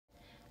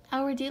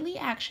Our daily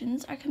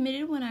actions are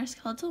committed when our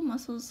skeletal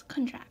muscles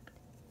contract.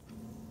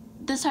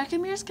 The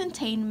sarcomeres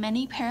contain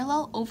many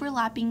parallel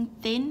overlapping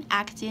thin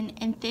actin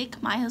and thick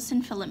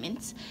myosin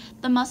filaments.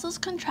 The muscles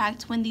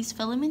contract when these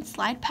filaments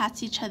slide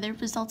past each other,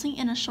 resulting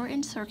in a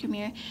shortened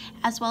sarcomere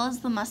as well as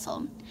the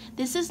muscle.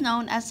 This is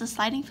known as the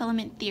sliding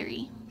filament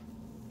theory.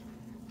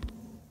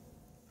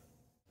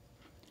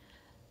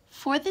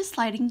 For this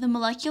sliding, the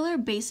molecular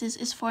basis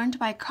is formed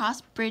by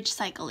cross-bridge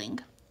cycling.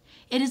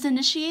 It is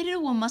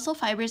initiated when muscle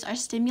fibers are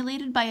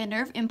stimulated by a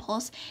nerve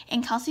impulse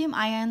and calcium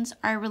ions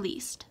are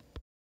released.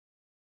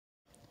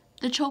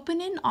 The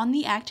troponin on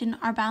the actin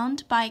are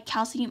bound by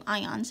calcium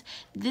ions.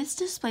 This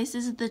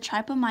displaces the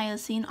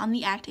trypomyosin on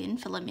the actin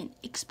filament,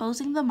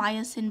 exposing the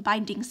myosin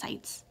binding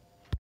sites.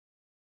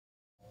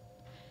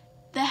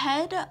 The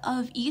head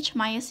of each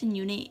myosin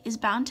unit is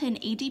bound to an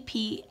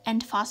ADP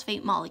and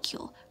phosphate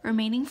molecule,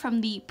 remaining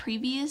from the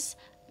previous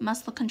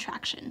muscle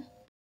contraction.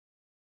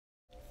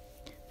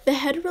 The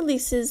head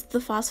releases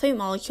the phosphate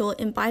molecule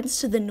and binds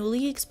to the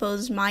newly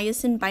exposed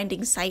myosin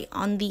binding site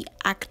on the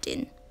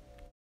actin.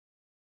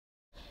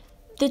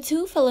 The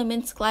two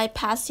filaments glide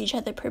past each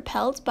other,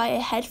 propelled by a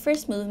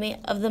head-first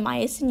movement of the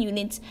myosin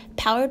units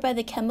powered by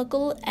the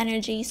chemical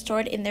energy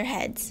stored in their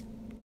heads.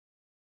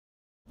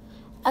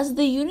 As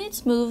the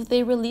units move,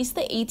 they release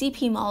the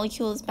ATP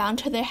molecules bound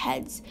to their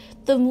heads.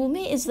 The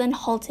movement is then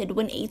halted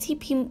when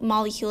ATP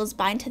molecules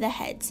bind to the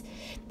heads.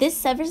 This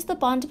severs the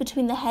bond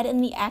between the head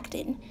and the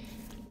actin.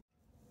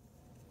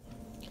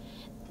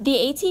 The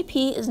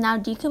ATP is now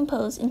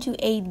decomposed into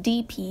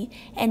ADP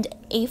and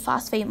a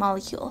phosphate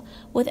molecule,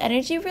 with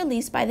energy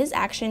released by this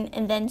action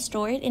and then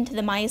stored into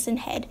the myosin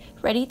head,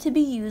 ready to be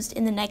used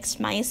in the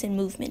next myosin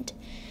movement.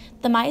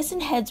 The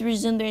myosin heads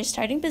resume their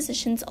starting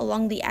positions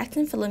along the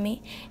actin filament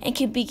and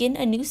can begin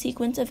a new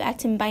sequence of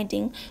actin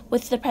binding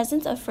with the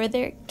presence of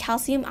further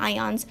calcium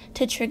ions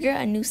to trigger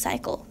a new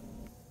cycle.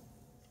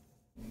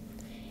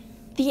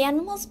 The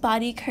animal's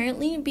body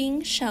currently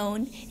being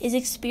shown is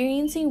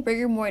experiencing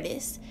rigor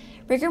mortis.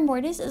 Rigor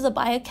mortis is a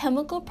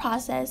biochemical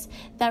process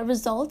that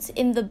results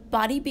in the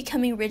body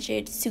becoming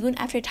rigid soon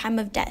after time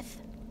of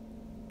death.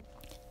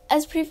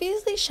 As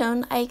previously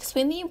shown, I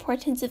explained the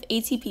importance of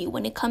ATP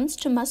when it comes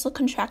to muscle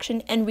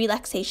contraction and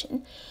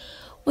relaxation.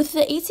 With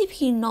the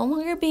ATP no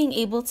longer being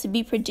able to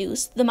be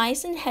produced, the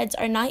myosin heads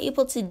are not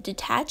able to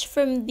detach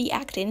from the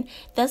actin,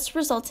 thus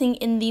resulting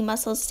in the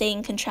muscles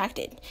staying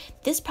contracted.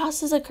 This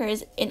process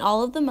occurs in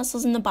all of the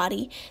muscles in the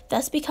body,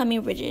 thus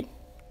becoming rigid.